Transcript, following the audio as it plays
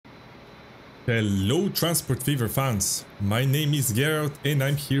Hello Transport Fever fans, my name is Geralt and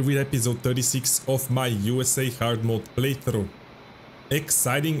I'm here with episode 36 of my USA hard mode playthrough.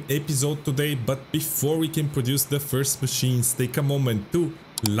 Exciting episode today, but before we can produce the first machines, take a moment to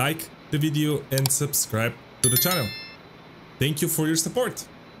like the video and subscribe to the channel. Thank you for your support.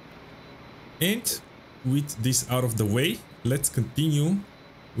 And with this out of the way, let's continue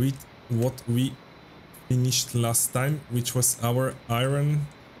with what we finished last time, which was our iron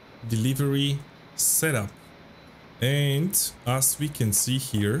delivery setup. And as we can see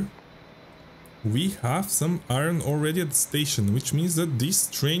here, we have some iron already at the station, which means that this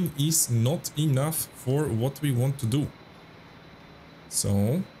train is not enough for what we want to do.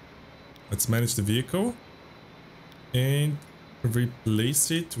 So let's manage the vehicle and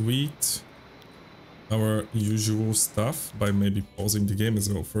replace it with our usual stuff by maybe pausing the game as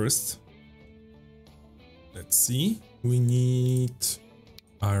well first. Let's see, we need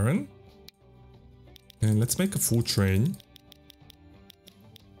iron and let's make a full train.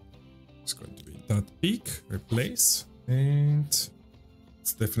 It's going to be that peak, replace, and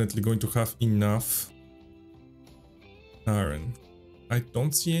it's definitely going to have enough iron. I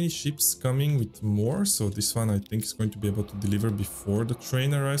don't see any ships coming with more, so this one I think is going to be able to deliver before the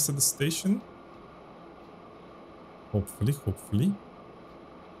train arrives at the station. Hopefully.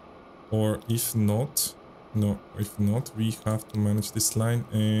 Or if not, we have to manage this line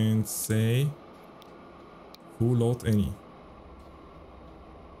and say full load any.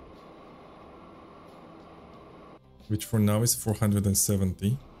 Which for now is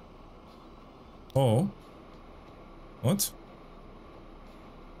 470. Oh. What?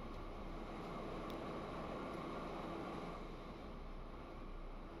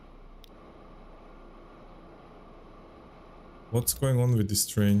 What's going on with this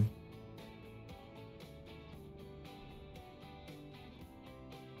train?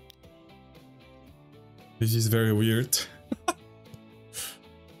 This is very weird.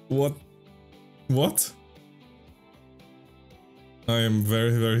 What? I am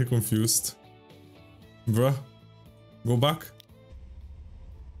very confused. Bruh, go back.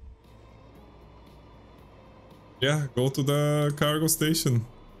 Yeah, go to the cargo station.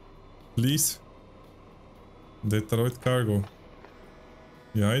 Please. Detroit cargo.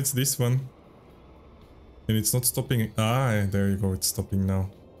 Yeah, it's this one. And it's not stopping. Ah, there you go, it's stopping now.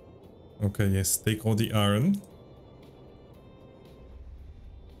 Okay, yes, take all the iron.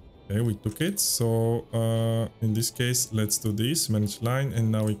 Okay, we took it. So, in this case, let's do this, manage line,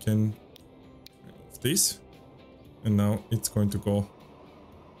 and now we can remove this. And now it's going to go.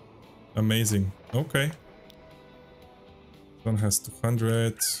 Amazing. Okay. One has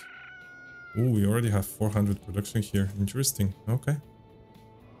 200. Ooh, we already have 400 production here. Interesting. Okay.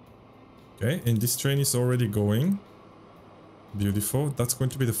 Okay, and this train is already going. Beautiful. That's going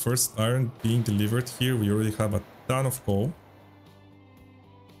to be the first iron being delivered here. We already have a ton of coal.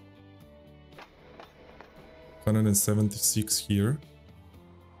 176 here.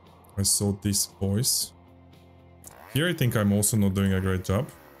 I saw these boys. Here I think I'm also not doing a great job.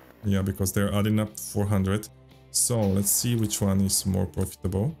 Yeah, because they're adding up 400. So let's see which one is more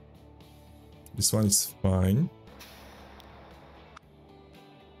profitable. This one is fine.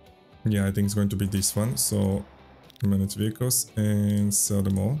 Yeah, I think it's going to be this one. So manage vehicles and sell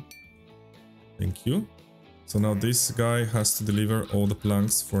them all. Thank you. So now this guy has to deliver all the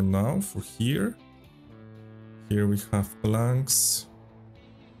planks for now, for here. Here we have planks.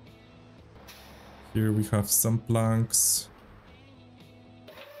 Here we have some planks.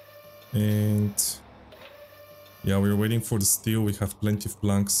 And yeah, we're waiting for the steel. We have plenty of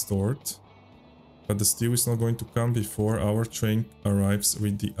planks stored. But the steel is not going to come before our train arrives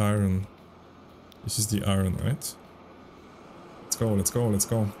with the iron. This is the iron, right? Let's go.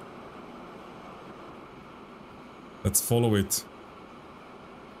 Let's follow it.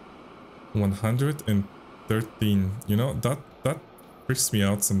 113. You know, that freaks me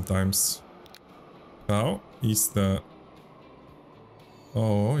out sometimes. How is the...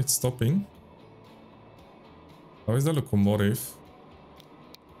 Oh, it's stopping. How is the locomotive?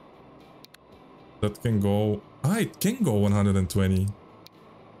 That can go... Ah, it can go 120.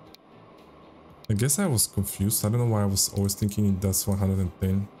 I guess I was confused. I don't know why I was always thinking it does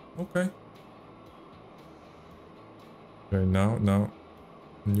 110. Okay. Okay, now,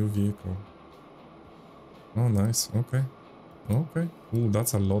 new vehicle. Oh, nice. Okay. Okay. Ooh,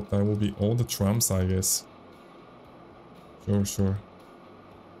 that's a lot. That will be all the trams, I guess. Sure.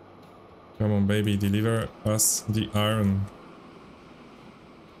 Come on, baby. Deliver us the iron.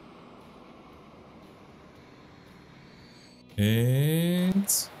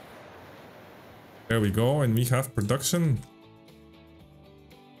 And... there we go, and we have production.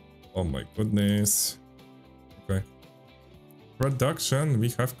 Oh my goodness. Okay. Production, we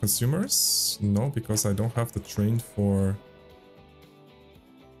have consumers? No, because I don't have the train for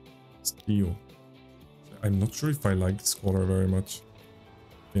steel. I'm not sure if I like this color very much.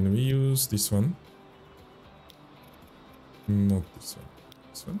 Can we use this one? Not this one.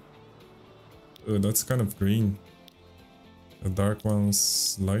 This one? That's kind of green. The dark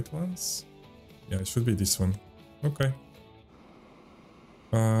ones, light ones? Yeah, it should be this one. Okay.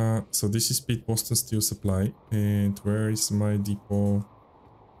 So this is Pete Boston Steel Supply. And where is my depot?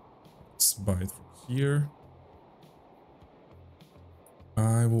 Let's buy it from here.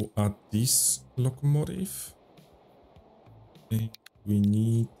 I will add this locomotive. And we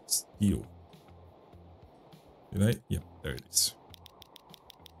need steel. Did I? Yeah, there it is.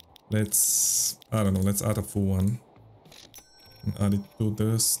 Let's, I don't know, let's add a full one. And add it to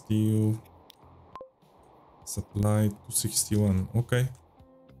the steel supply 261. Okay.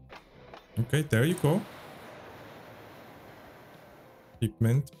 Okay, there you go.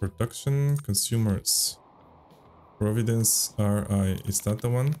 Equipment, production, consumers. Providence RI. Is that the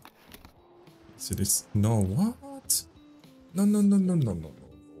one? Yes, it is. No, what? No, no, no, no, no, no, no.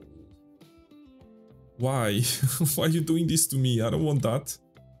 Why? Why are you doing this to me? I don't want that.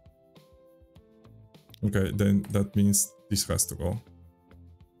 Okay, then that means this has to go.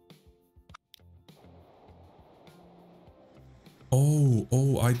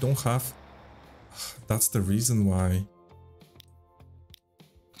 Oh, I don't have... That's the reason why.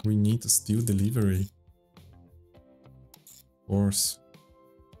 We need a steel delivery. Of course.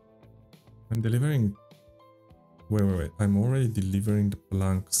 I'm delivering... Wait. I'm already delivering the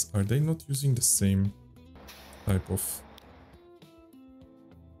planks. Are they not using the same type of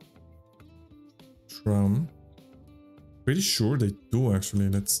tram? Pretty sure they do actually.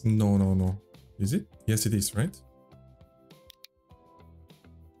 Let's... No. Is it? Yes, it is, right?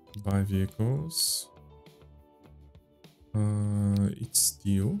 Buy vehicles. It's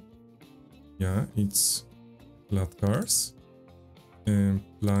steel. Yeah, it's flat cars. And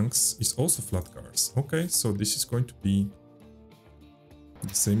planks is also flat cars. Okay, so this is going to be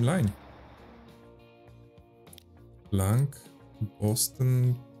the same line. Plank,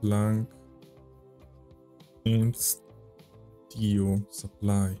 Boston, plank, and steel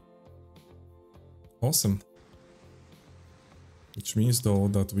supply. Awesome. Which means though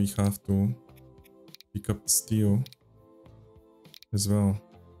that we have to pick up steel as well.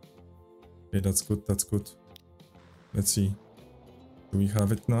 Okay, that's good, that's good. Let's see. Do we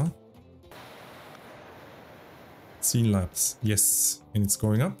have it now? Scene labs. Yes. And it's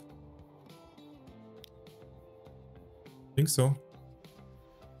going up? I think so.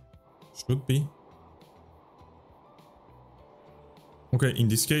 Should be. Okay, in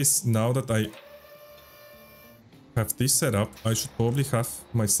this case, now that I have this set up, I should probably have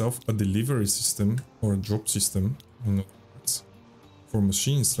myself a delivery system or a drop system. For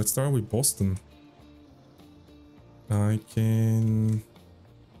machines. Let's start with Boston. I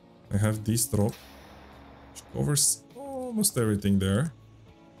have this drop, which covers almost everything there,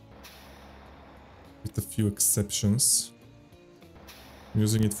 with a few exceptions. I'm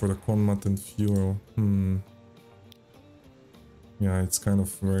using it for the conmat and fuel. Yeah, it's kind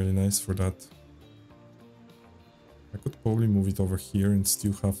of really nice for that. I could probably move it over here and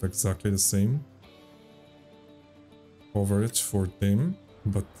still have exactly the same coverage for them,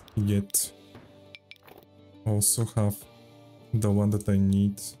 but yet also have the one that I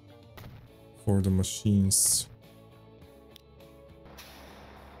need for the machines.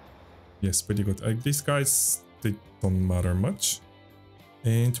 Yes, pretty good. These guys, they don't matter much.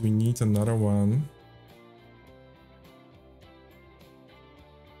 And we need another one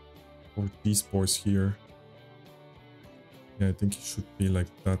for these boys here. Yeah, I think it should be like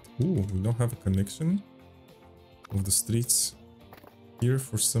that. Ooh, we don't have a connection of the streets here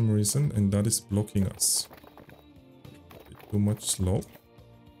for some reason, and that is blocking us. Too much slope.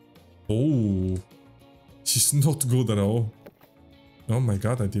 Oh, she's not good at all. Oh my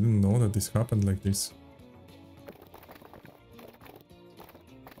god, I didn't know that this happened like this.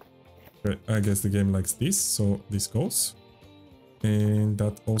 Okay, I guess the game likes this, so this goes. And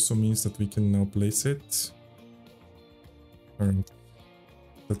that also means that we can now place it. And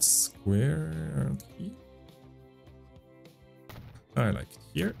that's square here. I like it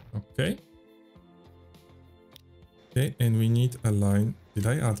here. Okay. Okay, and we need a line. Did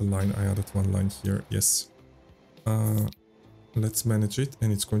I add a line? I added one line here. Yes. Let's manage it,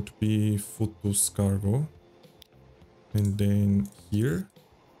 and it's going to be Footbus cargo. And then here.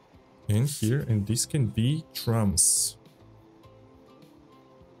 And here. And this can be trams.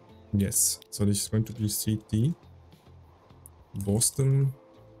 Yes. So this is going to be CT. Boston.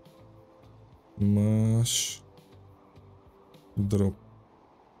 Mash. Drop.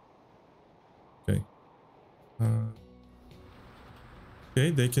 Okay. Okay,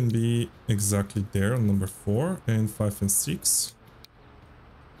 they can be exactly there on number 4 and 5 and 6.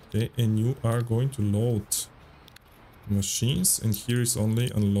 Okay, and you are going to load machines, and here is only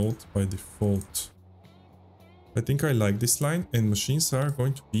unload by default. I think I like this line, and machines are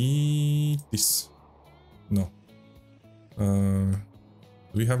going to be this. No. Do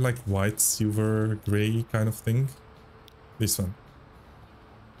we have like white, silver, gray kind of thing? This one.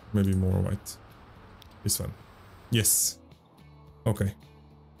 Maybe more white. This one. Yes. Okay.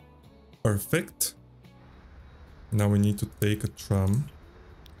 Perfect. Now we need to take a tram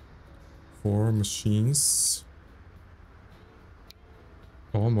for machines.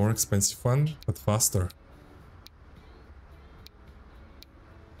 Oh, more expensive one, but faster.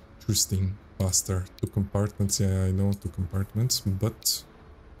 Interesting. Faster. 2 compartments. Yeah, I know 2 compartments, but...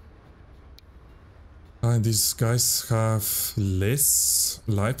 these guys have less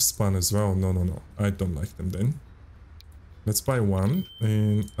lifespan as well. No, no, no. I don't like them then. Let's buy one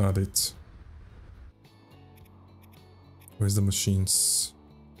and add it. Where's the machines?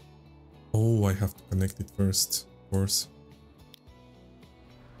 Oh, I have to connect it first, of course.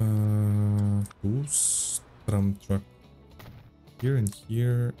 Who's tram truck? Here and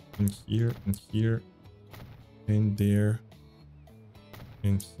here and here and here and there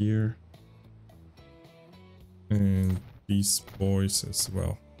and here and these boys as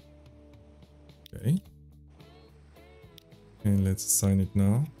well. Okay. And let's assign it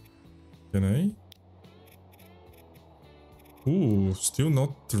now. Can I? Ooh, still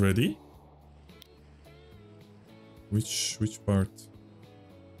not ready? Which part?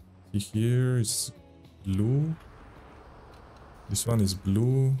 See, here is blue. This one is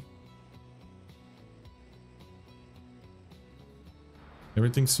blue.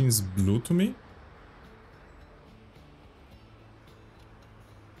 Everything seems blue to me.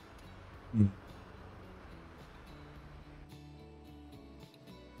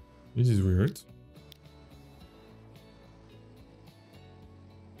 This is weird.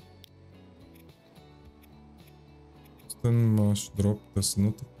 Stun mash drop does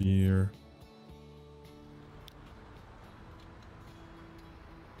not appear.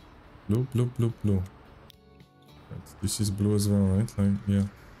 Blue, blue, blue, blue. Right, this is blue as well, right? Like, yeah.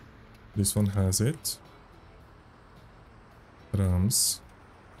 This one has it. Trams.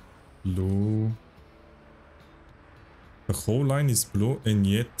 Blue. The whole line is blue, and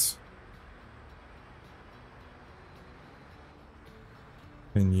yet...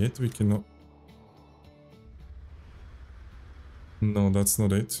 we cannot... No, that's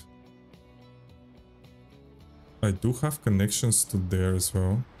not it. I do have connections to there as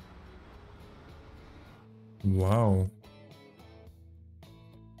well. Wow.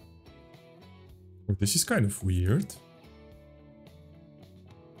 Oh, this is kind of weird.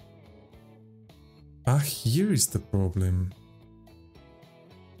 Ah, here is the problem.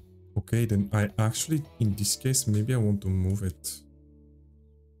 Okay, then I actually, in this case, maybe I want to move it.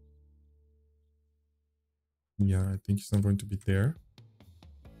 Yeah, I think it's not going to be there.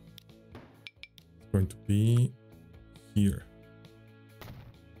 It's going to be here.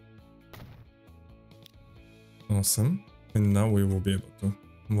 Awesome. And now we will be able to...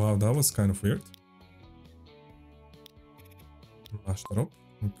 Wow, that was kind of weird. Mash that up.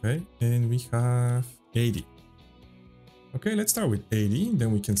 Okay, and we have 80. Okay, let's start with 80,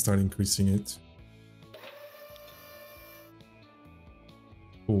 then we can start increasing it.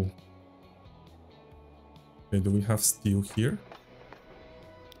 Cool. Okay, do we have steel here?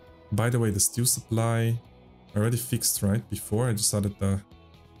 By the way, the steel supply already fixed, right? Before I just added the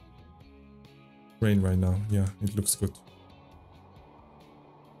train right now. Yeah, it looks good.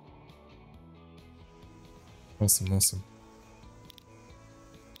 Awesome, awesome.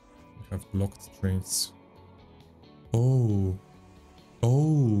 We have blocked trains. Oh.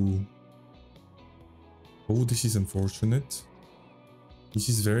 Oh. Oh, this is unfortunate. This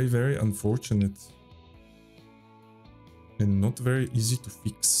is very, very unfortunate. And not very easy to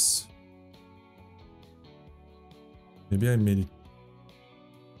fix. Maybe I made it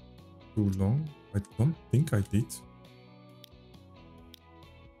too long. I don't think I did.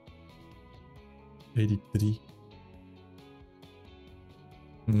 83.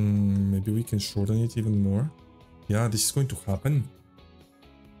 Maybe we can shorten it even more. Yeah, this is going to happen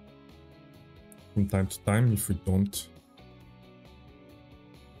from time to time if we don't.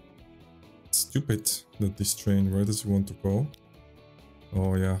 It's stupid that this train, where does it want to go?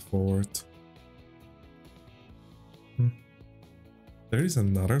 Oh yeah, forward. There is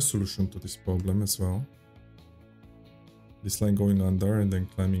another solution to this problem as well. This line going under and then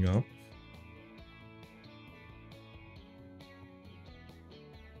climbing up.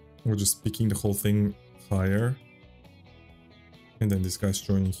 We're just picking the whole thing higher. And then this guy's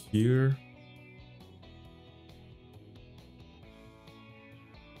joining here.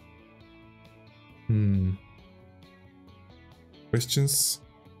 Questions?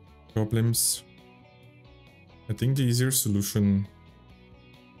 Problems? I think the easier solution...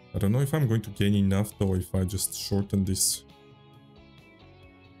 I don't know if I'm going to gain enough though if I just shorten this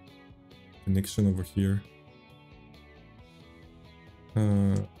connection over here.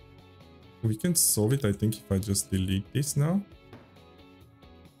 We can solve it, I think, if I just delete this now.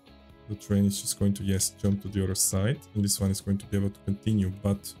 The train is just going to, yes, jump to the other side, and this one is going to be able to continue,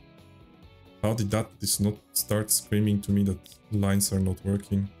 but how did this not start screaming to me that lines are not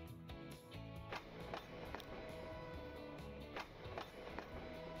working?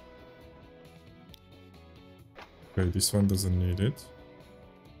 Okay, this one doesn't need it.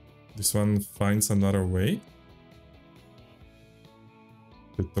 This one finds another way.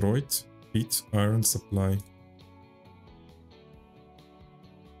 Detroit, heat, iron supply.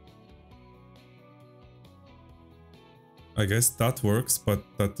 I guess that works, but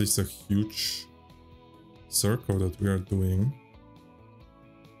that is a huge circle that we are doing.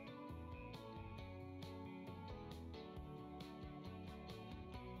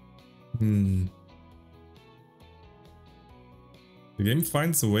 The game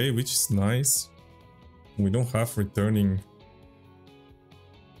finds a way, which is nice. We don't have returning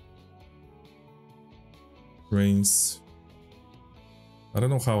trains. I don't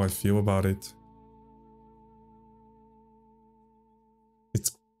know how I feel about it.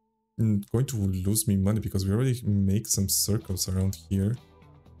 It's going to lose me money because we already make some circles around here.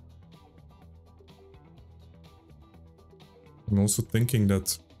 I'm also thinking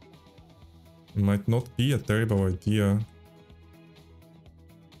that it might not be a terrible idea.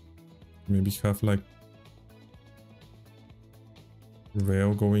 Maybe have like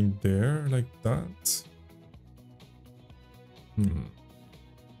rail going there like that.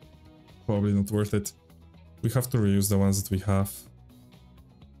 Probably not worth it. We have to reuse the ones that we have.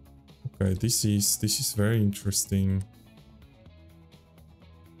 Okay, this is very interesting.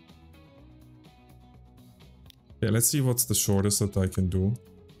 Yeah, let's see what's the shortest that I can do.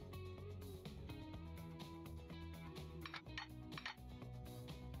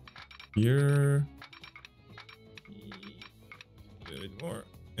 Here. A bit more.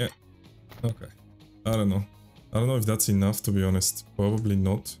 Yeah. Okay. I don't know. I don't know if that's enough, to be honest. Probably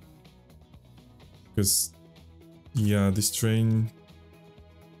not. Because, yeah, this train...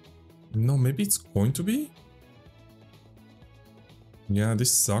 No, maybe it's going to be? Yeah,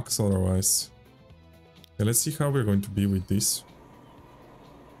 this sucks otherwise. Okay, let's see how we're going to be with this.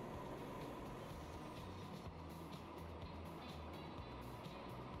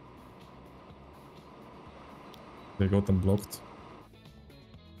 They got them blocked.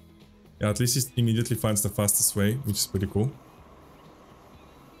 Yeah, at least it immediately finds the fastest way, which is pretty cool.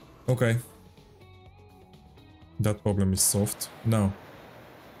 Okay. That problem is solved. Now,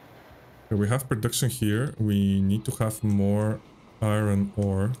 okay, we have production here. We need to have more iron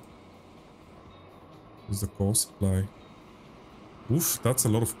ore. This is the coal supply. Oof, that's a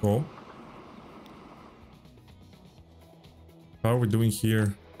lot of coal. How are we doing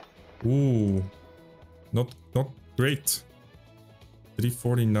here? Ooh, not great.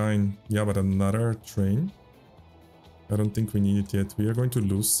 349. Yeah, but another train. I don't think we need it yet. We are going to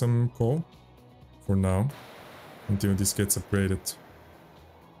lose some coal for now until this gets upgraded.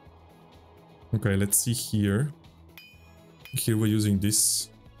 Okay, let's see here. Here we're using this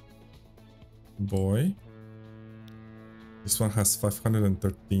boy. This one has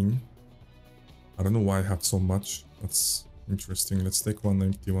 513. I don't know why I have so much. That's interesting. Let's take one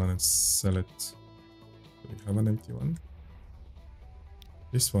empty one and sell it. Do we have an empty one?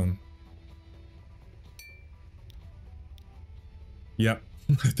 This one. Yeah,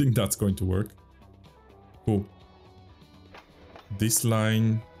 I think that's going to work. Cool. This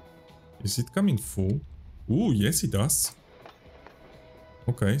line... Is it coming full? Ooh, yes it does.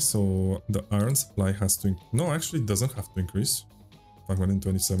 Okay, so the iron supply has to... No, actually it doesn't have to increase.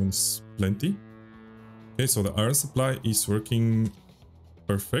 527 is plenty. Okay, so the iron supply is working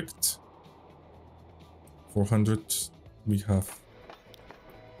perfect. 400 we have.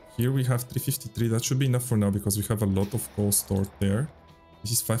 Here we have 353. That should be enough for now because we have a lot of coal stored there.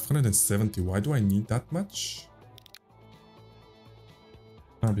 This is 570. Why do I need that much?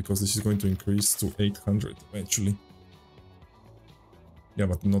 Ah, because this is going to increase to 800 eventually. Yeah,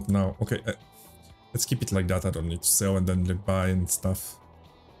 but not now. Okay, let's keep it like that. I don't need to sell and then buy and stuff.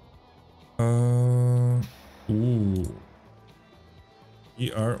 Ooh.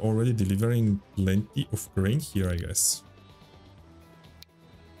 We are already delivering plenty of grain here, I guess.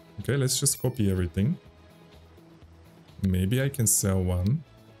 Okay, let's just copy everything. Maybe I can sell one.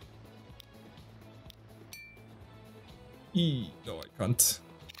 No, I can't.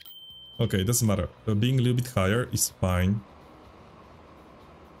 Okay, doesn't matter. Being a little bit higher is fine.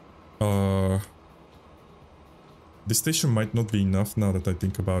 This station might not be enough now that I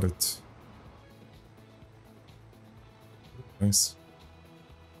think about it. Nice.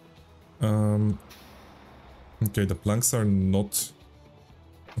 Okay, the planks are not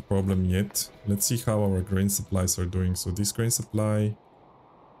a problem yet. Let's see how our grain supplies are doing. So this grain supply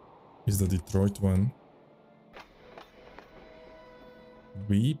is the Detroit one.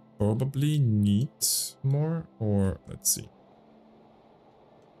 We probably need more, or let's see.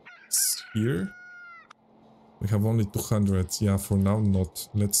 It's here. We have only 200. Yeah, for now not.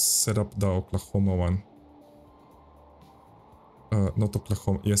 Let's set up the Oklahoma one. Not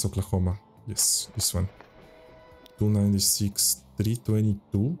Oklahoma. Yes, Oklahoma. Yes, this one. 296,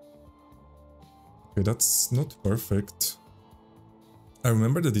 322. Okay, that's not perfect. I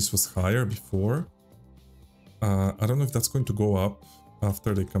remember that this was higher before. I don't know if that's going to go up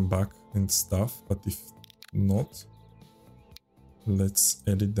after they come back and stuff, but if not, let's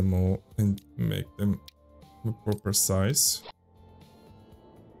edit them all and make them the proper size.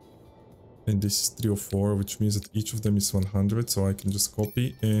 And this is 304, which means that each of them is 100, so I can just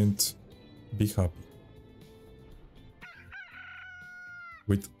copy and be happy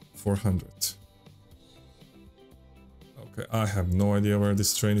with 400. Okay, I have no idea where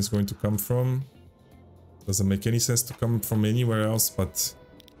this train is going to come from. Doesn't make any sense to come from anywhere else, but...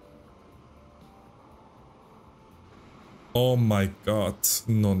 Oh my god.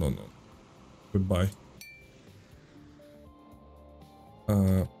 No, no, no. Goodbye.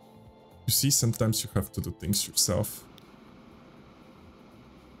 You see, sometimes you have to do things yourself.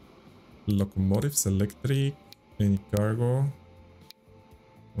 Locomotives, electric, any cargo.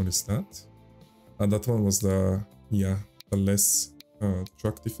 What is that? That one was the, yeah, the less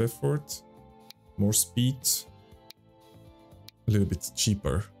attractive effort. More speed. A little bit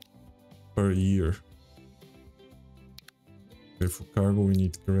cheaper per year. Okay, for cargo we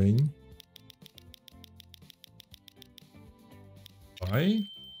need grain. Buy.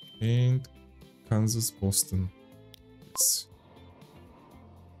 And Kansas, Boston. Yes.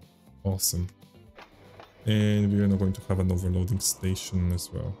 Awesome. And we are now going to have an overloading station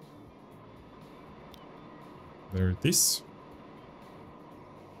as well. There it is.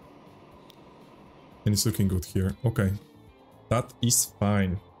 And it's looking good here. Okay. That is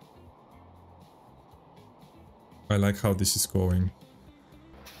fine. I like how this is going.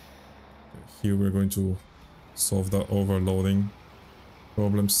 Here we're going to solve the overloading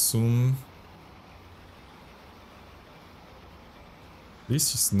problem soon.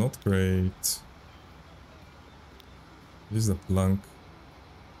 This is not great. This is a plank.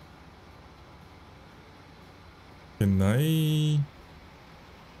 Can I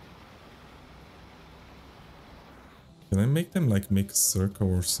make them like make a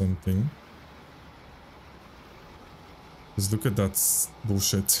circle or something? Just look at that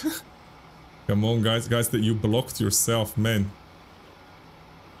bullshit. Come on, guys, that you blocked yourself, man.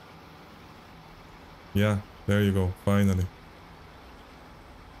 Yeah, there you go, finally.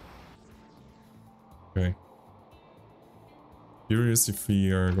 Okay. Curious if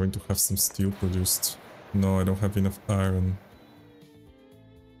we are going to have some steel produced. No, I don't have enough iron.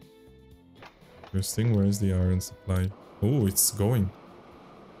 Interesting, where is the iron supply? Oh, it's going.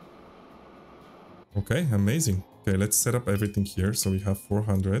 Okay, amazing. Okay, let's set up everything here. So we have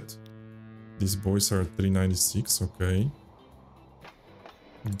 400. These boys are at 396, okay.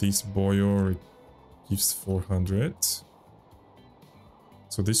 This boiler gives 400.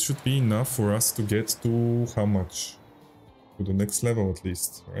 So this should be enough for us to get to how much? To the next level at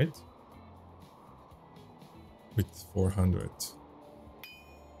least, right? With 400.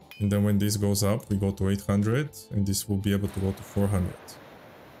 And then when this goes up, we go to 800, and this will be able to go to 400.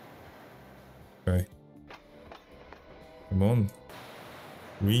 Okay. Come on.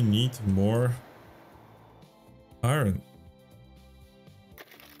 We need more iron.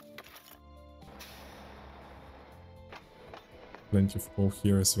 Plenty of coal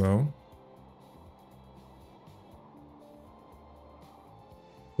here as well.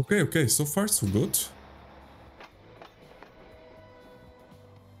 Okay, so far so good.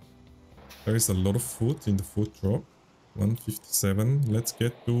 There is a lot of food in the food drop. 157. Let's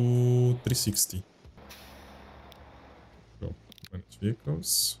get to 360. Go. Manage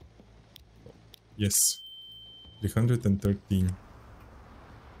vehicles. Oh, yes. 313.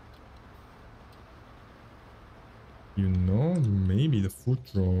 You know, maybe the food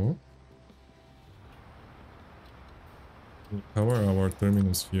drop How are our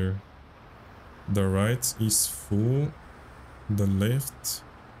terminals here? The right is full. The left,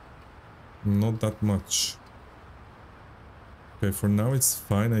 not that much. Okay, for now it's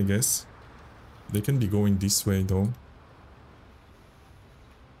fine, I guess. They can be going this way though.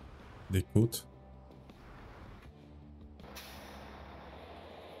 They could.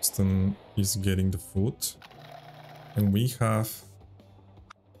 Boston is getting the food. And we have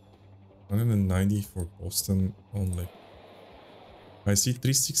 190 for Boston only. I see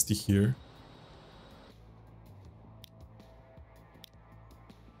 360 here.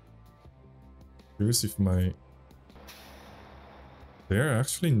 Curious if my... They're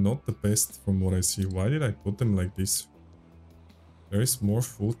actually not the best from what I see. Why did I put them like this? There is more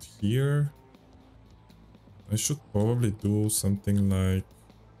food here. I should probably do something like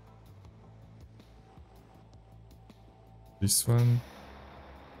this one.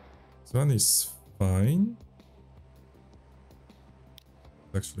 This one is fine.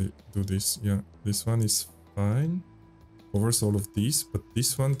 Actually do this. Yeah, this one is fine. Covers all of these, but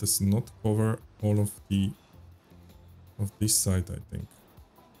this one does not cover all of this side, I think.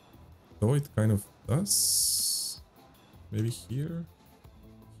 Though it kind of does. Maybe here.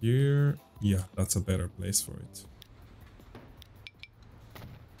 Here. Yeah, that's a better place for it.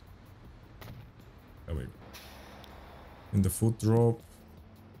 There we go. And the food drop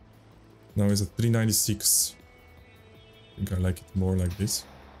now is at 396. I think I like it more like this.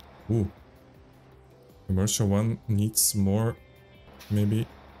 Ooh. Commercial one needs more, maybe.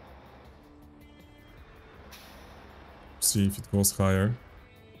 See if it goes higher.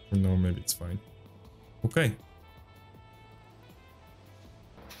 For now, maybe it's fine. Okay.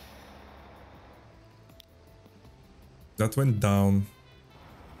 That went down.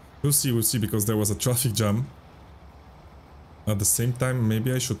 We'll see, because there was a traffic jam. At the same time,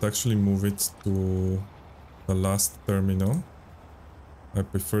 maybe I should actually move it to the last terminal. I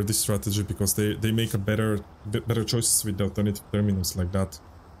prefer this strategy because they make a better choices with the alternative terminals like that.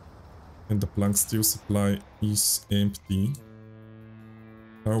 And the plank steel supply is empty.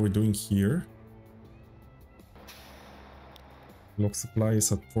 How are we doing here? Block supply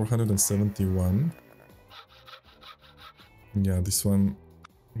is at 471. Yeah, this one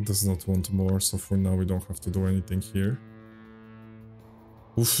does not want more, so for now we don't have to do anything here.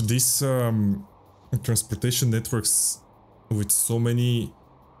 Oof, these transportation networks with so many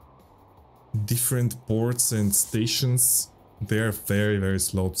different ports and stations, they are very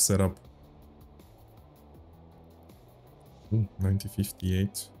slow to set up. Ooh,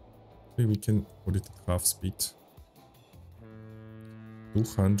 9058. Maybe we can put it at half speed.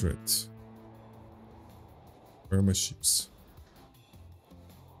 200. Where are my ships?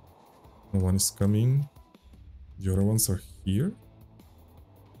 One is coming. The other ones are here.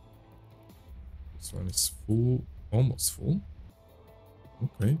 This one is full, almost full.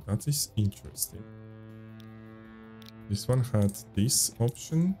 Okay, that is interesting. This one had this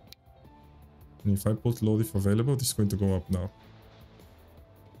option. And if I put load if available, this is going to go up now.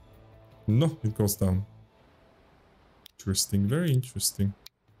 No, it goes down. Interesting, very interesting.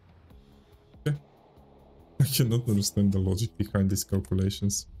 Okay. I cannot understand the logic behind these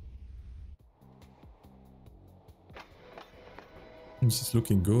calculations. This is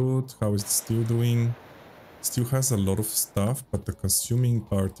looking good. How is it still doing? Still has a lot of stuff, but the consuming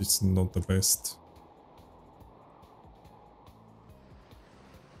part is not the best.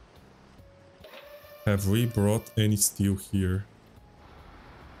 Have we brought any steel here?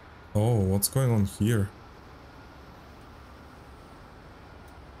 Oh, what's going on here?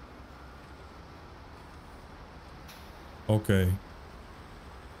 Okay.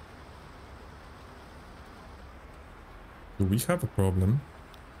 Do we have a problem?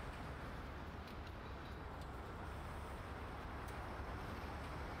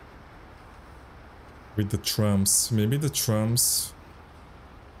 With the trams. Maybe the trams...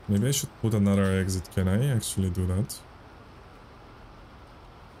 Maybe I should put another exit. Can I actually do that?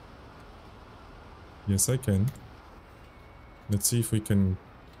 Yes, I can. Let's see if we can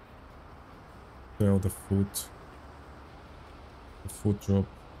tell the food drop.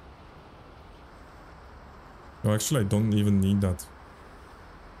 No, actually I don't even need that.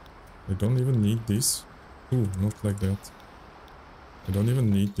 I don't even need this. Ooh, not like that. I don't even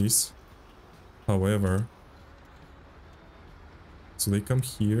need this. However, so they come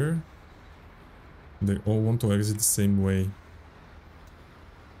here. They all want to exit the same way.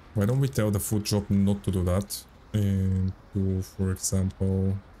 Why don't we tell the food drop not to do that? And to, for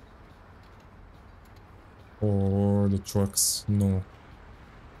example... Or the trucks, no.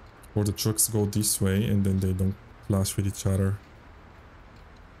 Or the trucks go this way and then they don't clash with each other.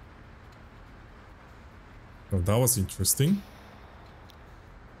 Oh, that was interesting.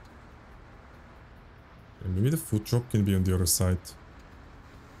 Okay, maybe the food drop can be on the other side.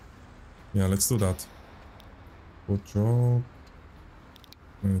 Yeah, let's do that. Food drop.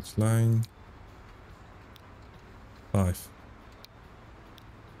 Manage line. 5.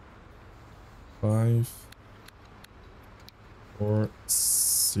 5. 4,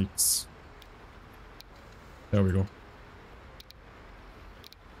 6. There we go.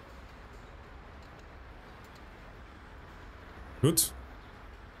 Good.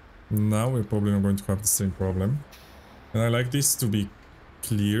 Now we're probably not going to have the same problem. And I like this to be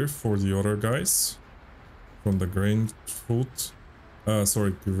clear for the other guys. From the grain food.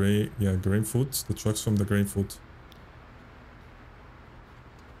 Sorry, grain food. The trucks from the grain food.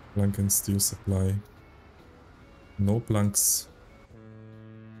 Plank and steel supply. No planks.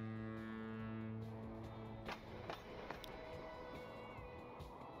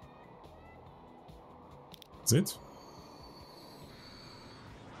 That's it.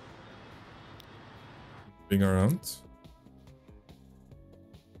 Moving around.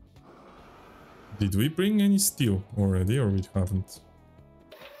 Did we bring any steel already, or we haven't?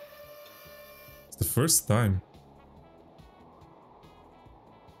 It's the first time.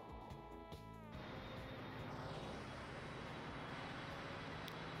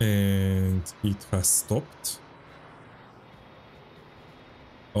 And it has stopped.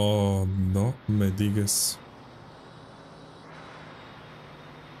 Oh no, me digas.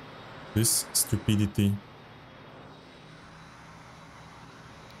 This stupidity.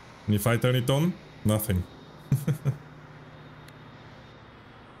 And if I turn it on, nothing.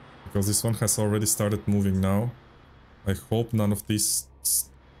 Because this one has already started moving now. I hope none of these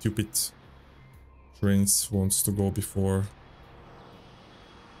stupid trains wants to go before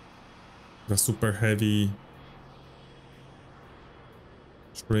the super heavy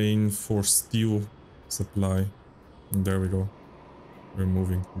train for steel supply. And there we go. We're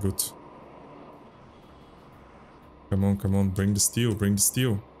moving. Good. Come on, bring the steel, bring the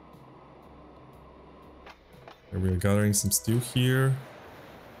steel. Okay, we're gathering some steel here.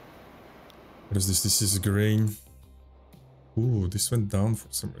 What is this? This is grain. Ooh, this went down for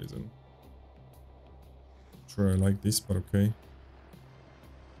some reason. Not sure I like this, but okay.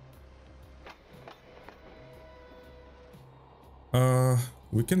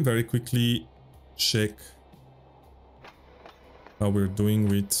 We can very quickly check how we're doing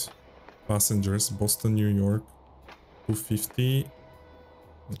with passengers. Boston, New York, 250.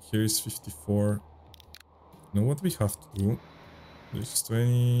 And here is 54. You know what we have to do? This is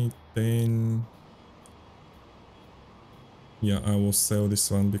 20, 10. Yeah, I will sell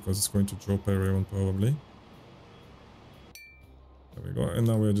this one because it's going to drop everyone probably. There we go. And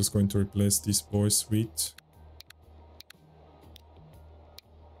now we're just going to replace these boys with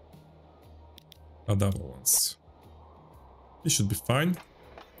double ones. This should be fine.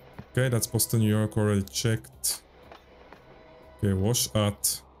 Okay, that's Boston, New York already checked. Okay, wash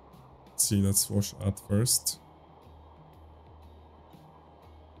at. Let's see, let's wash at first.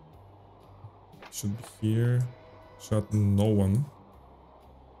 Should be here. Shot no one.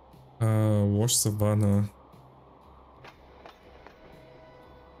 Wash Savannah.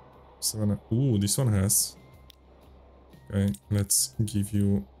 Savannah. Ooh, this one has. Okay, let's give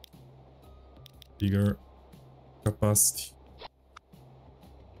you bigger capacity.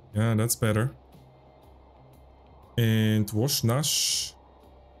 Yeah, that's better. And wash Nash.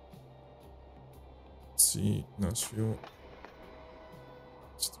 Let's see, Nashville.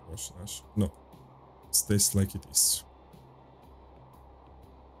 Just wash Nash. No. Stays like it is.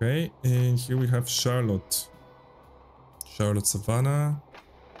 Okay, and here we have Charlotte. Charlotte Savannah.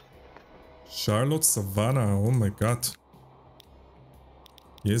 Charlotte Savannah, oh my god.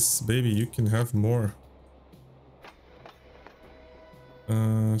 Yes, baby, you can have more.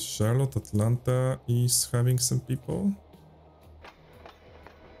 Charlotte Atlanta is having some people.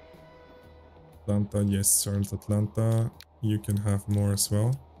 Atlanta, yes, Charlotte Atlanta. You can have more as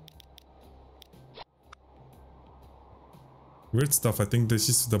well. Weird stuff. I think this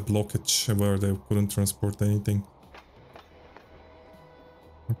is the blockage where they couldn't transport anything.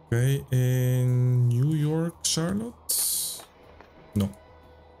 Okay, in New York, Charlotte? No.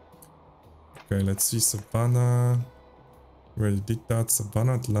 Okay, let's see Savannah. We already did that.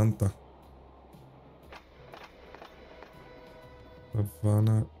 Savannah, Atlanta.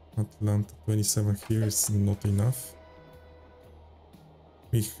 Havana, Atlanta. 27 here is not enough.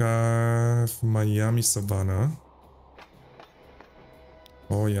 We have Miami, Savannah.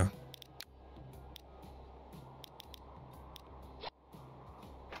 Oh yeah.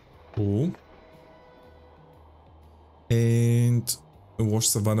 Cool. And wash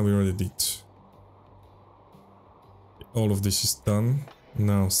Savannah we already did. All of this is done.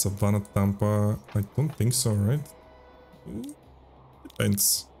 Now, Savannah, Tampa. I don't think so, right? Ooh,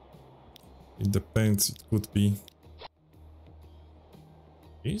 depends. It depends. It could be.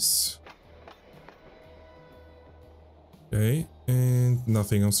 This. Okay, and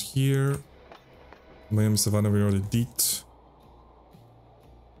nothing else here. Miami, Savannah, we already did.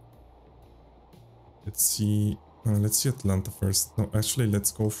 Let's see Atlanta first. No, actually,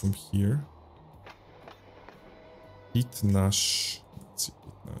 let's go from here. Pete Nash. Let's see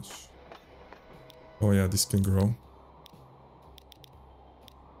Pete Nash. Oh yeah, this can grow.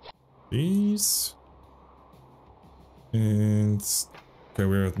 These. And okay,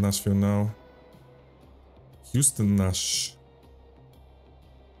 we're at Nashville now. Houston Nash.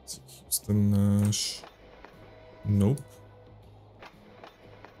 Let's see, Houston Nash. Nope.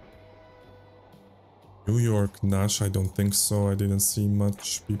 New York Nash, I don't think so. I didn't see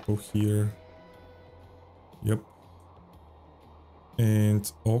much people here. Yep. And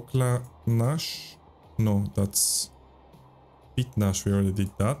Oakland Nash? No, that's Pete Nash. We already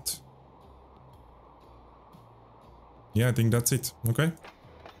did that. Yeah, I think that's it. Okay.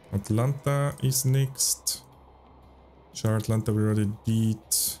 Atlanta is next. Char Atlanta we already did.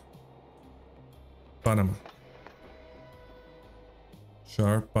 Panama.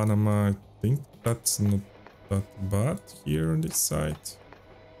 Char Panama, I think that's not that bad here on this side.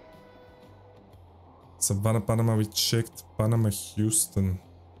 Savannah, Panama, we checked. Panama, Houston.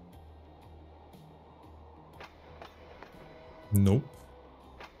 Nope.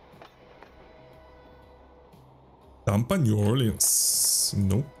 Tampa, New Orleans.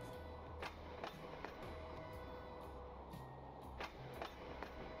 Nope.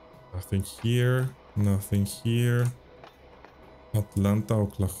 Nothing here. Nothing here. Atlanta,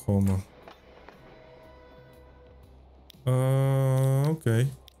 Oklahoma. Okay.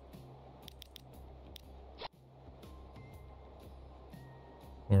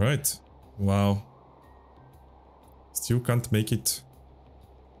 All right. Wow. Still can't make it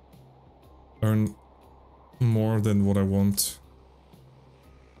earn more than what I want.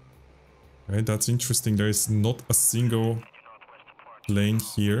 Okay, that's interesting. There is not a single plane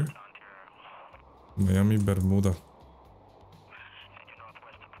here. Miami, Bermuda.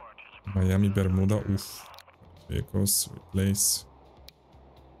 Miami, Bermuda. Oof. Vehicles, replace.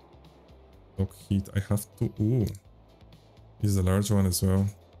 Lockheed. I have to. Ooh. This is a large one as well.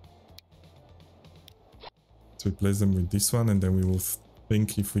 Let's replace them with this one and then we will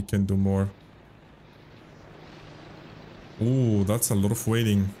think if we can do more. Ooh, that's a lot of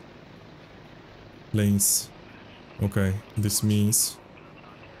waiting. Planes. Okay, this means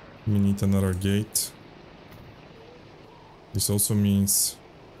we need another gate. This also means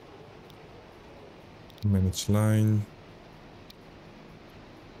manage line.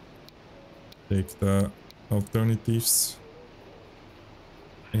 Take the alternatives.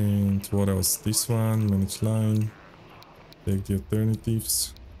 And what else? This one, manage line. Take the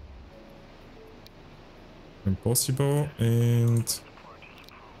alternatives. Impossible. And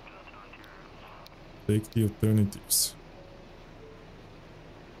take the alternatives.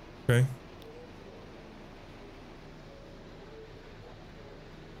 Okay.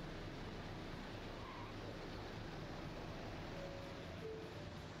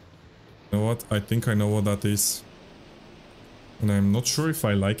 You know what? I think I know what that is. And I'm not sure if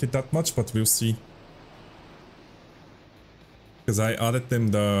I like it that much, but we'll see. Because I added them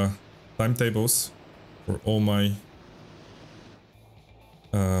the timetables for all my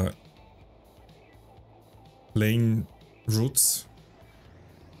plane routes.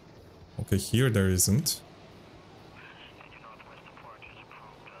 Okay, here there isn't.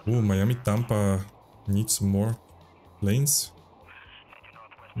 Ooh, Miami Tampa needs more planes.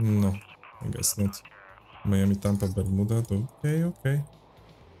 No, I guess not. Miami Tampa Bermuda. Okay, okay.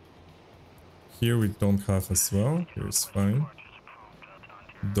 Here we don't have as well. Here is fine.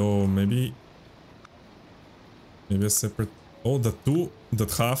 Though maybe a separate. Oh, the two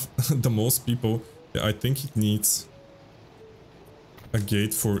that have the most people. Yeah, I think it needs a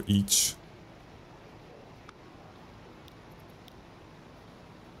gate for each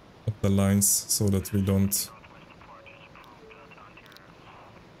of the lines so that we don't.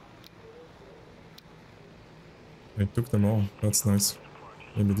 I took them all. That's nice.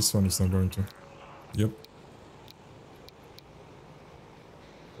 Maybe this one is not going to. Yep.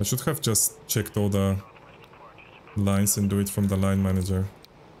 I should have just checked all the lines and do it from the line manager.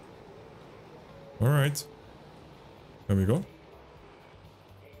 Alright. There we go.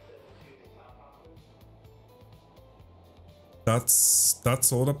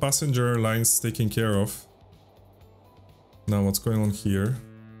 That's all the passenger lines taken care of. Now what's going on here?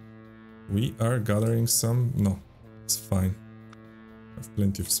 We are gathering some... No. It's fine. Have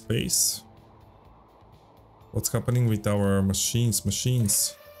plenty of space. What's happening with our machines?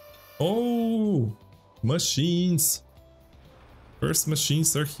 Machines. Oh! Machines! First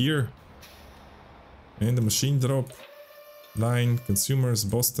machines are here. And the machine drop. Line, consumers,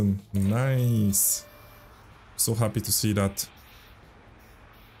 Boston. Nice. So happy to see that.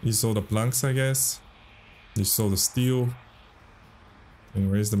 You saw the planks, I guess. You saw the steel.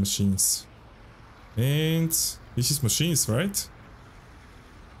 And where's the machines? And this is machines, right?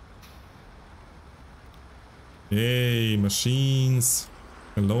 Yay, machines.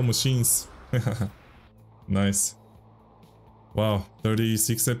 Hello, machines. Nice. Wow,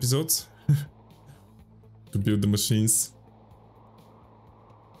 36 episodes to build the machines.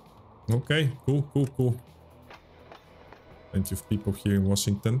 Okay, cool, cool, cool. Plenty of people here in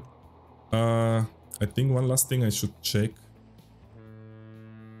Washington. I think one last thing I should check.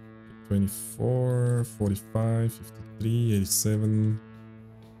 24, 45, 53, 87.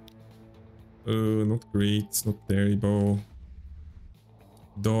 Not great, not terrible.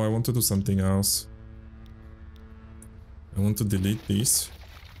 Though I want to do something else. I want to delete this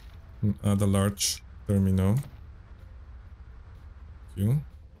and add a large terminal. Thank you.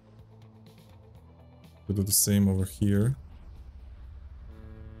 To do the same over here.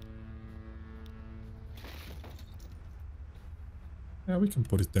 Yeah, we can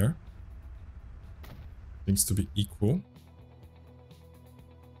put it there. Things to be equal.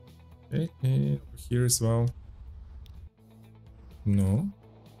 Okay, and over here as well. No.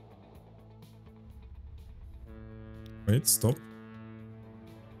 Wait, stop.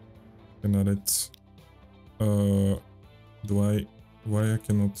 Can add it. Why I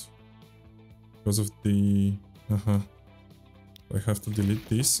cannot? Because of the... I have to delete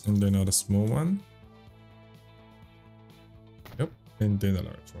this and then add a small one. Yep, and then a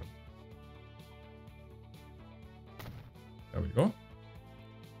large one. There we go.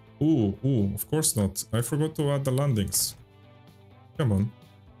 Ooh, of course not. I forgot to add the landings. Come on.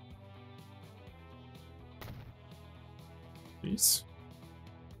 Please.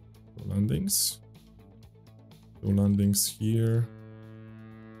 Two landings. Two landings here.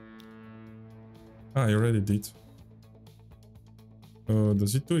 Ah, I already did.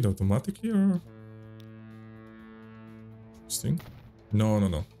 Does it do it automatically or? Interesting.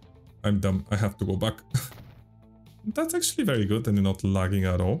 No. I'm dumb. I have to go back. That's actually very good and not lagging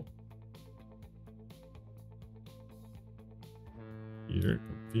at all. Here,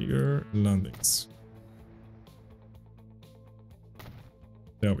 configure landings.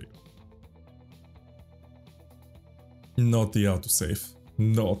 There we go. Not the autosave.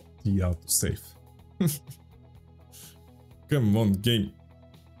 Not the autosave. Come on, game.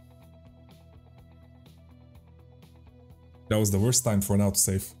 That was the worst time for an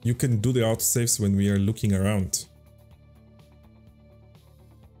autosave. You can do the autosaves when we are looking around.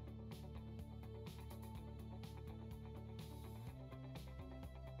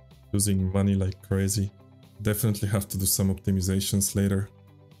 Losing money like crazy. Definitely have to do some optimizations later.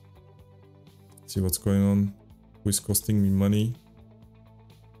 See what's going on. Who is costing me money?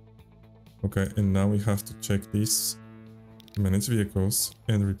 Okay, and now we have to check this. Manage vehicles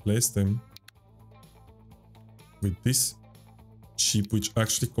and replace them with this ship, which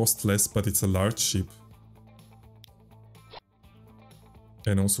actually costs less, but it's a large ship.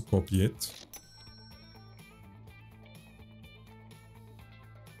 And also copy it.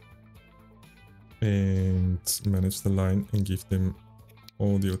 And manage the line and give them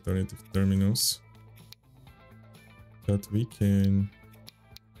all the alternative terminals that we can.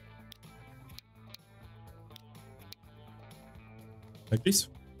 Like this.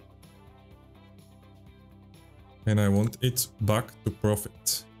 And I want it back to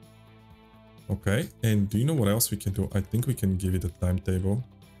profit. Okay, and do you know what else we can do? I think we can give it a timetable.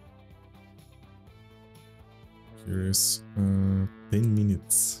 Here is 10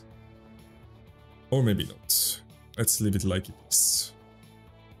 minutes. Or maybe not. Let's leave it like it is.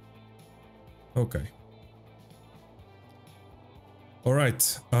 Okay.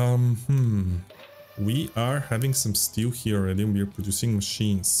 Alright. We are having some steel here already. We are producing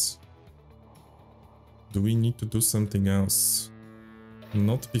machines. Do we need to do something else?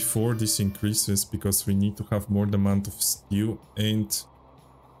 Not before this increases, because we need to have more demand of steel and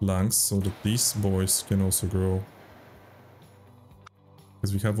planks so that these boys can also grow.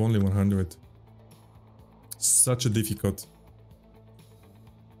 Because we have only 100. Such a difficult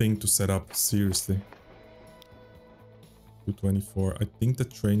thing to set up, seriously. 224. I think the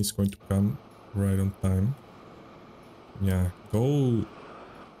train is going to come right on time. Yeah, go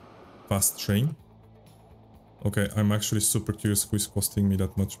fast train. Okay, I'm actually super curious who is costing me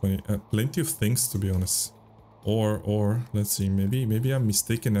that much money. Plenty of things, to be honest. Or let's see, maybe I'm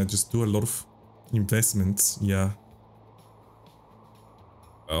mistaken. I just do a lot of investments. Yeah.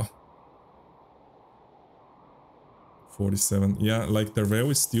 Oh. 47. Yeah, like the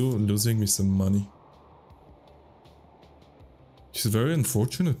rail is still losing me some money. It's very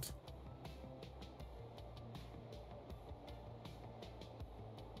unfortunate.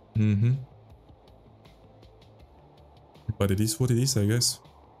 But it is what it is, I guess.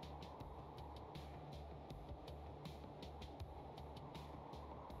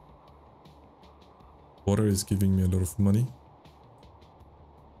 Water is giving me a lot of money.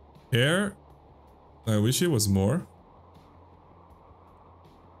 Air, I wish it was more.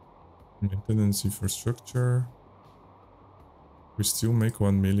 Maintenance infrastructure. We still make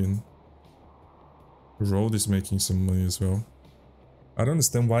 1 million. Road is making some money as well. I don't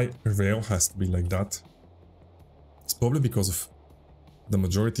understand why rail has to be like that. It's probably because of the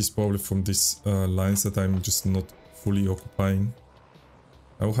majority is probably from these lines that I'm just not fully occupying.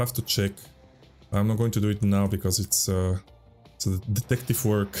 I will have to check. I'm not going to do it now because it's a detective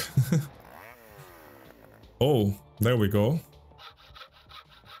work. Oh, there we go.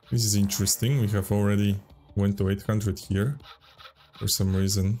 This is interesting. We have already went to 800 here for some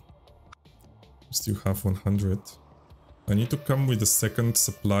reason. We still have 100. I need to come with a second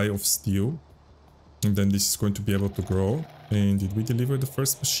supply of steel. And then this is going to be able to grow. And did we deliver the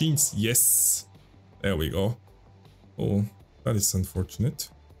first machines? Yes! There we go. Oh, that is unfortunate.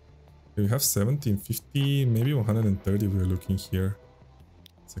 We have 1750, maybe 130 we're looking here.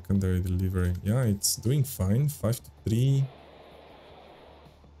 Secondary delivery. Yeah, it's doing fine. 5 to 3.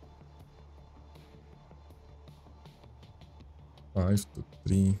 Five to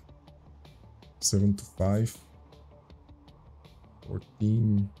 3. 7 to 5.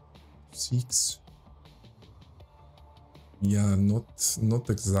 14. 6. Yeah, not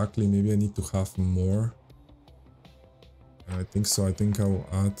exactly. Maybe I need to have more. I think so. I think I will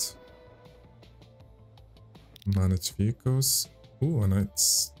add manage vehicles. Oh, and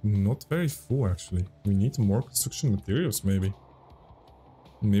it's not very full actually. We need more construction materials maybe.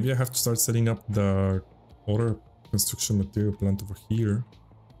 Maybe I have to start setting up the other construction material plant over here.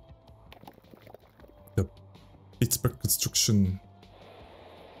 The Pittsburgh construction.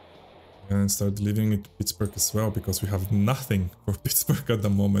 And start delivering it to Pittsburgh as well, because we have nothing for Pittsburgh at the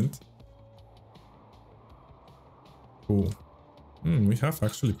moment. Cool. We have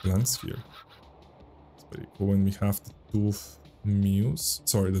actually plants here. It's very cool. And we have the 2 mills.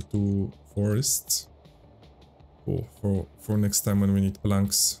 Sorry, the 2 forests. Cool. For next time when we need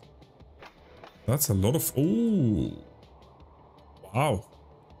planks. That's a lot of... Oh! Wow.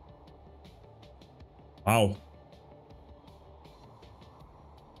 Wow.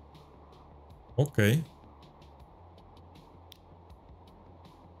 Okay.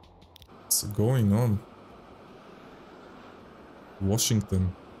 What's going on?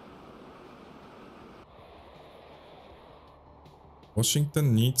 Washington.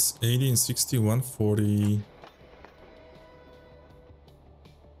 Washington needs 80 and 60, 140.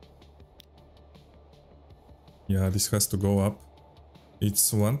 Yeah, this has to go up.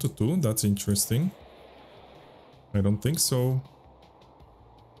 It's 1 to 2. That's interesting. I don't think so.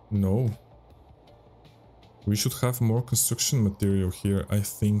 No. We should have more construction material here, I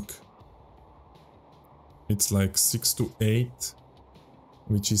think. It's like 6 to 8,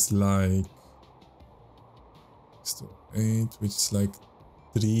 which is like 6 to 8, which is like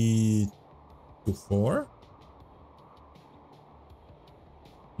 3 to 4.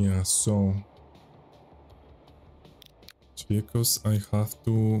 Yeah, so vehicles I have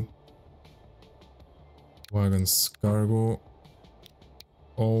to wagons, cargo,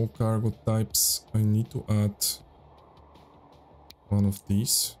 all cargo types. I need to add one of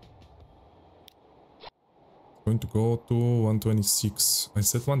these. Going to go to 126. I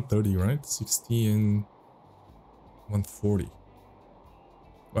said 130, right? 60 and 140.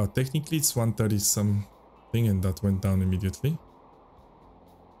 Well, technically it's 130 something, and that went down immediately.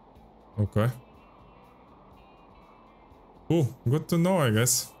 Okay. Cool. Good to know, I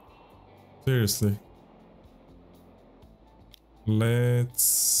guess. Seriously.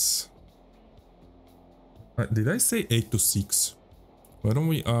 Let's... did I say 8 to 6? Why don't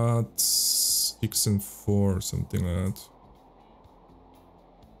we add 6 and 4 or something like that?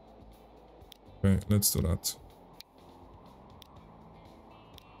 Okay, let's do that.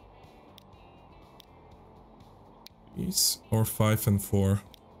 These or 5 and 4.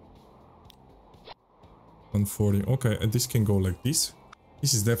 140. Okay, and this can go like this.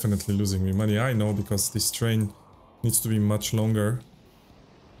 This is definitely losing me money. I know, because this train needs to be much longer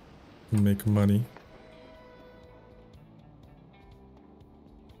to make money.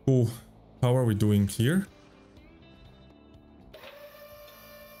 Cool. How are we doing here?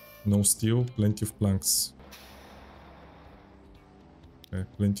 No steel, plenty of planks. Okay,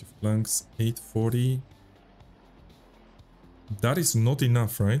 plenty of planks. 840. That is not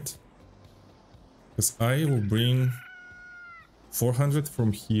enough, right? Because I will bring 400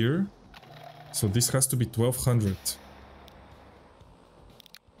 from here. So this has to be 1200.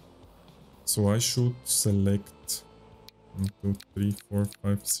 So I should select 1, 2, 3, 4,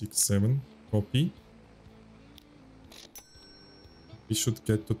 5, 6, 7. Copy. We should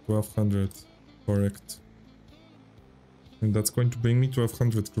get to 1200. Correct. And that's going to bring me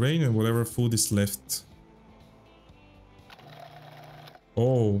 1200 grain and whatever food is left.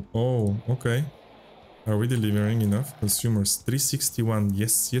 Oh, okay. Are we delivering enough? Consumers 361.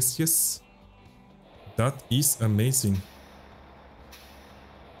 Yes, yes, yes. That is amazing.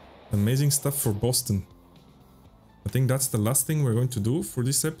 Amazing stuff for Boston. I think that's the last thing we're going to do for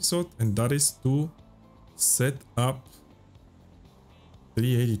this episode, and that is to set up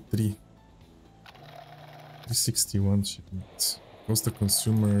 383. 361 shipments. Because the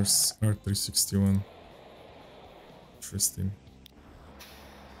consumers are 361. Interesting.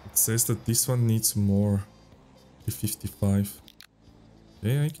 It says that this one needs more. 355.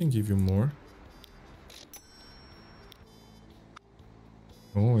 Yeah, I can give you more.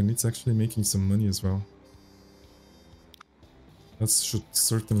 Oh, and it's actually making some money as well. That should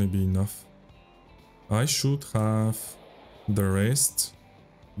certainly be enough. I should have the rest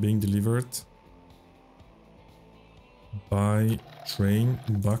being delivered by train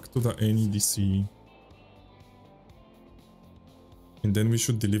back to the NEDC. And then we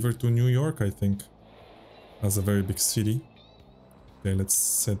should deliver to New York, I think, as a very big city. Okay, let's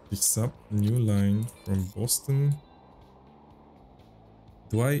set this up. New line from Boston.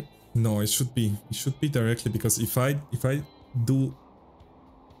 Do I? No, it should be directly, because if I do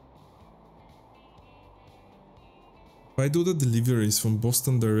the deliveries from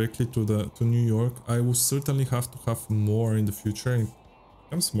Boston directly to New York, I will certainly have to have more in the future, and it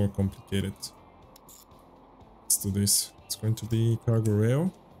becomes more complicated. Let's do this. It's going to be cargo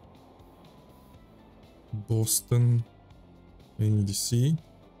rail, Boston, NEDC,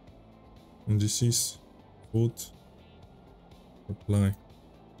 and this is food supply.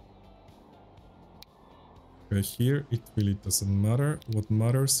 Okay, here it really doesn't matter. What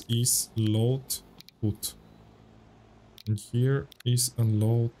matters is load food. And here is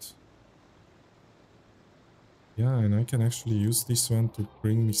unload. Yeah, and I can actually use this one to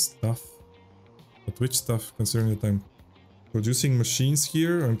bring me stuff. But which stuff, considering that I'm producing machines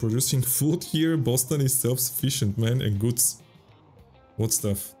here, I'm producing food here. Boston is self-sufficient, man, and goods. What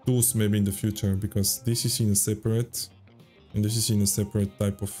stuff? Tools maybe in the future, because this is in a separate, and this is in a separate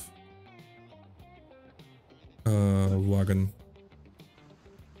type of wagon.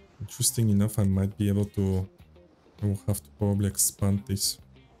 Interesting enough, I might be able to, I will have to probably expand this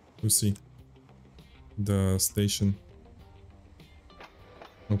to see the station.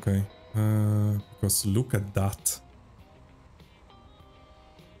 Okay, because look at that.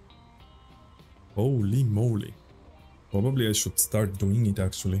 Holy moly. Probably I should start doing it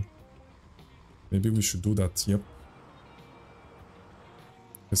actually. Maybe we should do that, yep.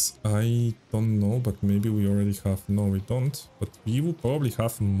 Because I don't know, but maybe we already have... No, we don't. But we will probably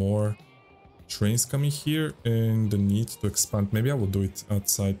have more trains coming here and the need to expand. Maybe I will do it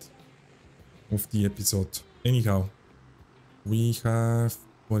outside of the episode. Anyhow, we have...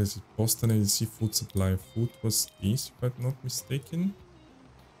 What is it? Boston NEDC food supply. Food was this, if I'm not mistaken.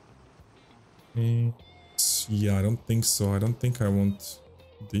 And yeah, I don't think so. I don't think I want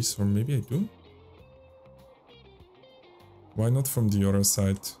this, or maybe I do. Why not from the other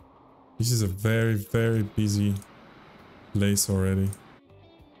side? This is a very, very busy place already.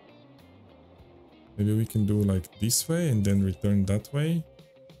 Maybe we can do like this way and then return that way.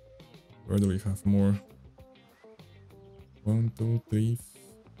 Where do we have more? 1, 2, 3,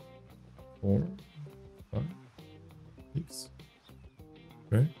 4, 5, 6.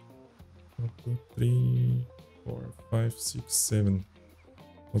 Okay. 1, 2, 3, 4, 5, 6, 7.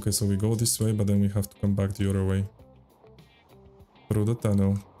 Okay, so we go this way, but then we have to come back the other way. Through the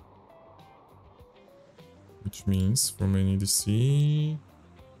tunnel. Which means from NEDC,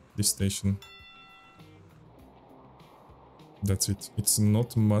 this station. That's it. It's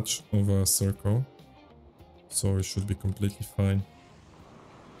not much of a circle, so it should be completely fine.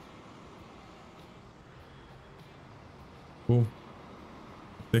 Cool.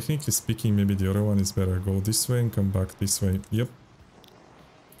 Technically speaking, maybe the other one is better. Go this way and come back this way. Yep.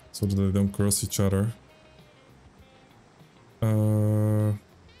 So that they don't cross each other.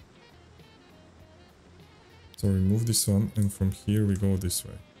 So remove this one, and from here we go this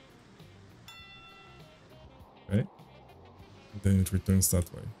way. Okay. Then it returns that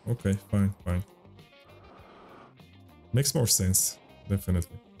way. Okay, fine, fine. Makes more sense,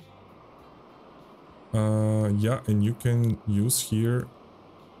 definitely. Yeah, and you can use here.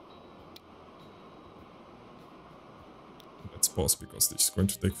 Let's pause because this is going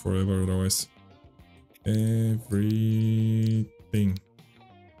to take forever otherwise. Everything.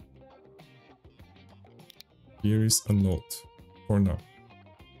 Here is a note for now.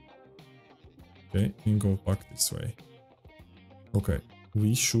 Okay, and go back this way. Okay,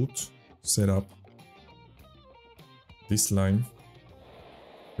 we should set up this line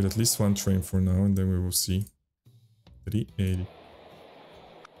with at least one train for now, and then we will see. 380.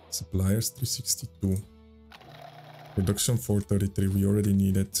 Suppliers 362. Production 433. We already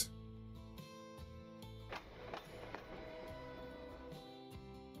need it.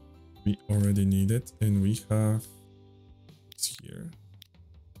 We already need it, and we have this here.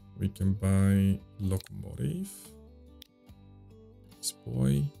 We can buy locomotive. This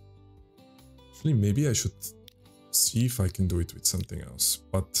boy. Actually, maybe I should see if I can do it with something else,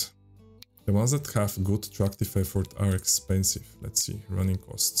 but the ones that have good tractive effort are expensive. Let's see, running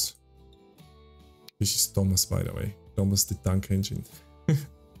costs. This is Thomas, by the way. Thomas the tank engine.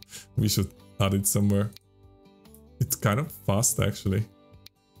 We should add it somewhere. It's kind of fast, actually.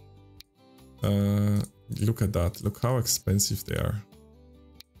 Look at that. Look how expensive they are.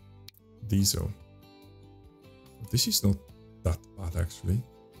 Diesel. This is not that bad, actually.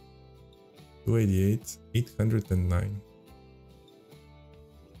 288, 809.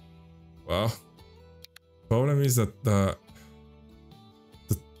 Wow. Problem is that the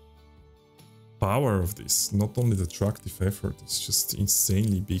power of this, not only the tractive effort, is just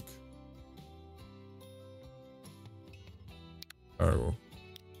insanely big. Cargo.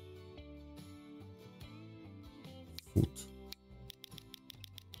 Food.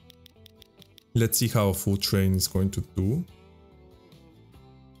 Let's see how a food train is going to do.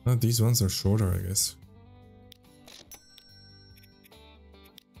 These ones are shorter, I guess.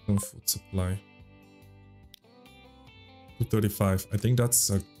 No food supply. 235. I think that's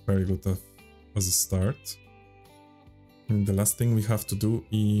a very good as a start. And the last thing we have to do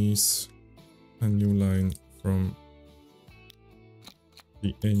is a new line from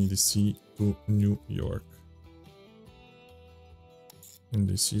the NEDC to New York. And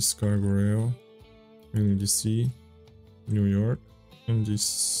this is cargo rail, NEDC, New York. And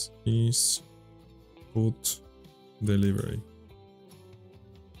this is food delivery.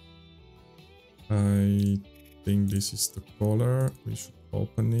 I think this is the color. We should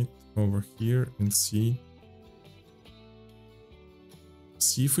open it over here and see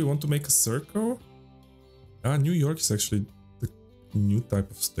if we want to make a circle. New York is actually the new type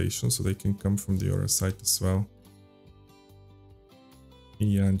of station, so they can come from the other side as well.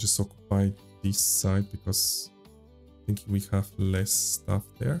 Yeah, and just occupy this side because I think we have less stuff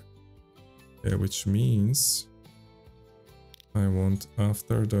there. Yeah, which means I want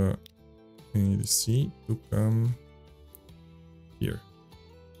after the NEDC to come here.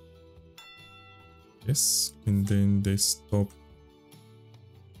 Yes, and then they stop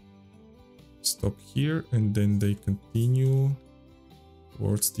here, and then they continue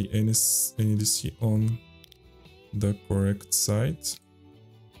towards the NEDC on the correct side.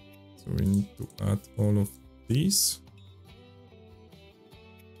 So we need to add all of these.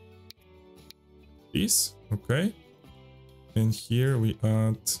 This, okay. And here we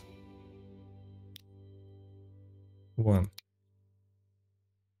add one.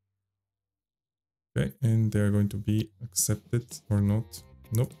 Okay, and they're going to be accepted or not.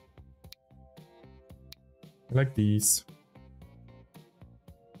 Nope. Like these.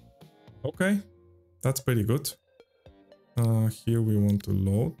 Okay, that's pretty good. Here we want to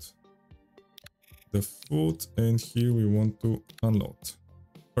load the food, and here we want to unload.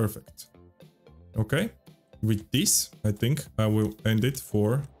 Perfect. Okay, with this, I think I will end it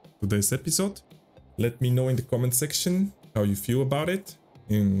for today's episode. Let me know in the comment section how you feel about it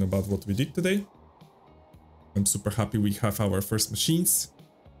and about what we did today. I'm super happy we have our first machines.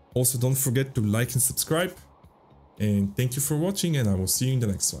 Also, don't forget to like and subscribe. And thank you for watching, and I will see you in the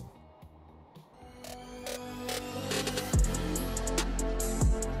next one.